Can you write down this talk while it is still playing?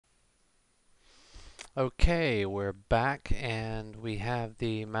Okay, we're back and we have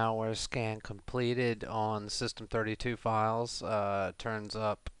the malware scan completed on System32 files. Turns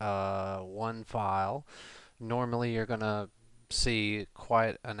up one file. Normally you're going to see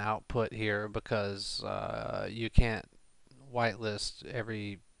quite an output here because you can't whitelist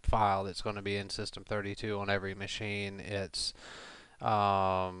every file that's going to be in System32 on every machine.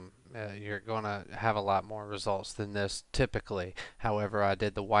 You're going to have a lot more results than this typically. However, I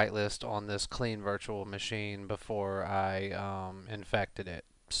did the whitelist on this clean virtual machine before I infected it.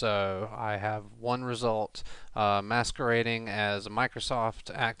 So I have one result masquerading as a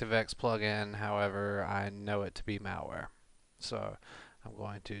Microsoft ActiveX plugin. However, I know it to be malware. So I'm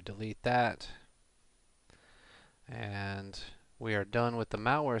going to delete that, and we are done with the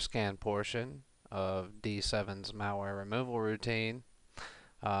malware scan portion of D7's malware removal routine.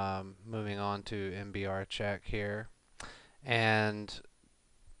 Moving on to MBR check here. And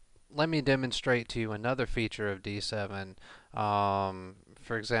let me demonstrate to you another feature of D7.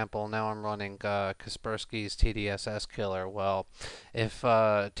 For example, now I'm running Kaspersky's TDSS killer. Well, if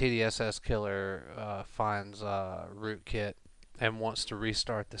TDSS killer finds rootkit and wants to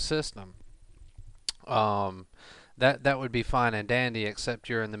restart the system, um, that would be fine and dandy, except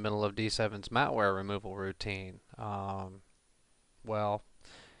you're in the middle of D7's malware removal routine. Well,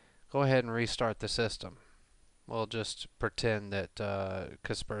 go ahead and restart the system. We'll just pretend that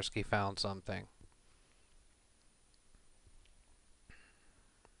Kaspersky found something.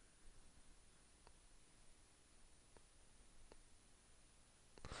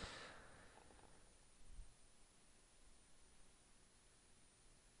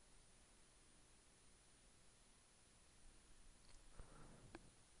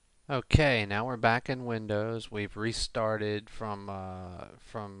 Okay, now we're back in Windows. We've restarted from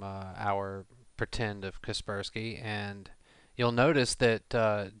our pretend of Kaspersky, and you'll notice that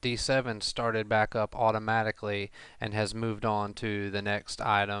D7 started back up automatically and has moved on to the next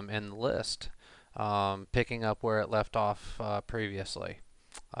item in the list, picking up where it left off previously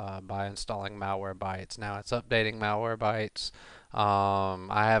by installing Malwarebytes. Now it's updating Malwarebytes.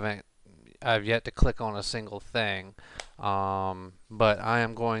 I've yet to click on a single thing, but I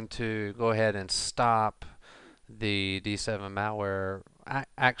am going to go ahead and stop the D7 malware.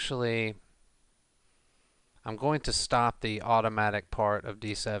 Actually, I'm going to stop the automatic part of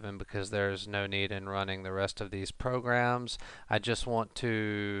D7 because there's no need in running the rest of these programs. I just want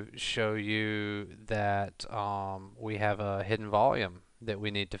to show you that we have a hidden volume that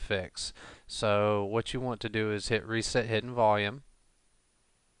we need to fix. So what you want to do is hit reset hidden volume.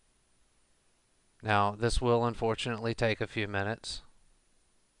 Now, this will unfortunately take a few minutes.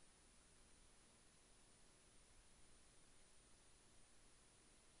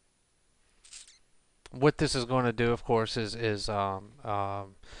 What this is going to do, of course, is get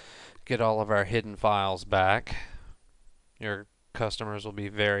all of our hidden files back. Your customers will be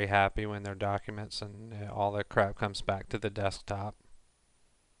very happy when their documents and all their crap comes back to the desktop.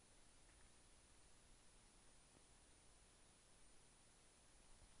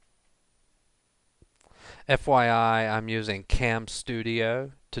 FYI, I'm using Cam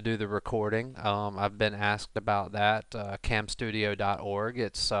Studio to do the recording. I've been asked about that. Camstudio.org.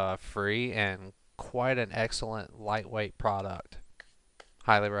 It's free and quite an excellent lightweight product.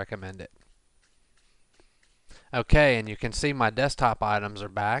 Highly recommend it. Okay, and you can see my desktop items are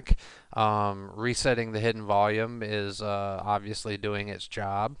back. Resetting the hidden volume is obviously doing its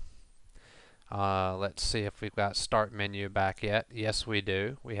job. Let's see if we've got start menu back yet. Yes, we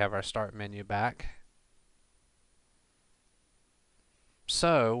do. We have our start menu back.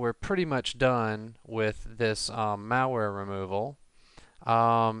 So we're pretty much done with this malware removal.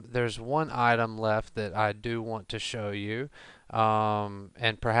 There's one item left that I do want to show you,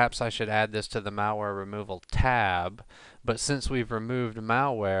 and perhaps I should add this to the malware removal tab, but since we've removed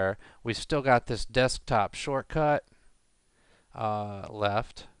malware, we've still got this desktop shortcut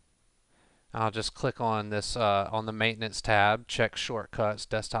left. I'll just click on this on the maintenance tab, check shortcuts,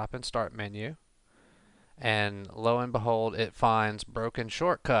 desktop and start menu. And lo and behold, it finds broken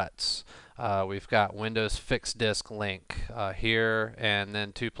shortcuts. We've got Windows Fixed Disk Link here, and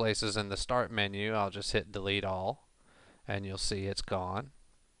then two places in the start menu. I'll just hit delete all, and you'll see it's gone.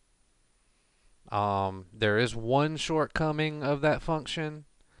 There is one shortcoming of that function.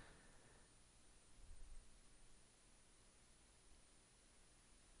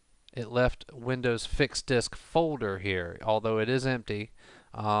 It left Windows Fixed Disk folder here, although it is empty.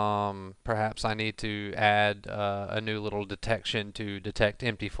 Perhaps I need to add a new little detection to detect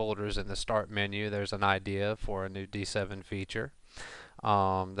empty folders in the start menu. There's an idea for a new D7 feature.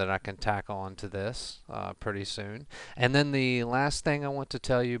 that I can tack on to this pretty soon. And then the last thing I want to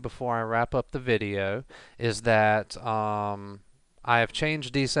tell you before I wrap up the video is that I have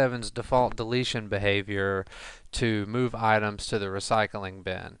changed D7's default deletion behavior to move items to the recycling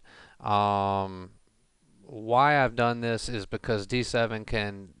bin. Why I've done this is because D7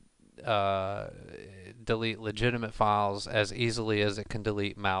 can uh, delete legitimate files as easily as it can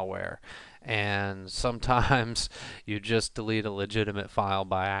delete malware. And sometimes you just delete a legitimate file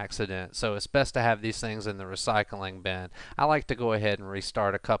by accident. So it's best to have these things in the recycling bin. I like to go ahead and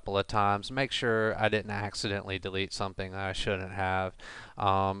restart a couple of times, make sure I didn't accidentally delete something I shouldn't have.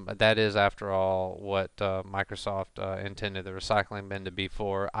 That is, after all, what Microsoft intended the recycling bin to be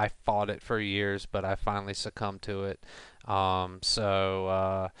for. I fought it for years, but I finally succumbed to it. Perhaps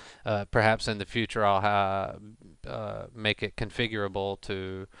in the future I'll make it configurable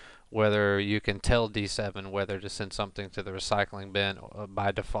to whether you can tell D7 whether to send something to the recycling bin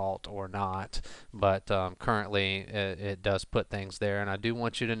by default or not. But currently it does put things there, and I do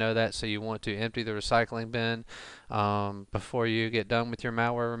want you to know that. So you want to empty the recycling bin before you get done with your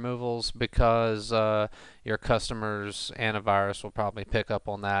malware removals, because your customer's antivirus will probably pick up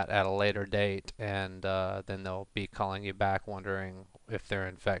on that at a later date, and then they'll be calling you back wondering if they're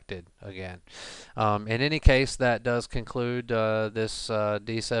infected again. In any case, that does conclude this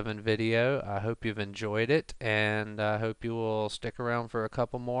D7 video. I hope you've enjoyed it, and I hope you will stick around for a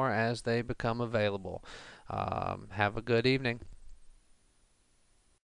couple more as they become available. Have a good evening.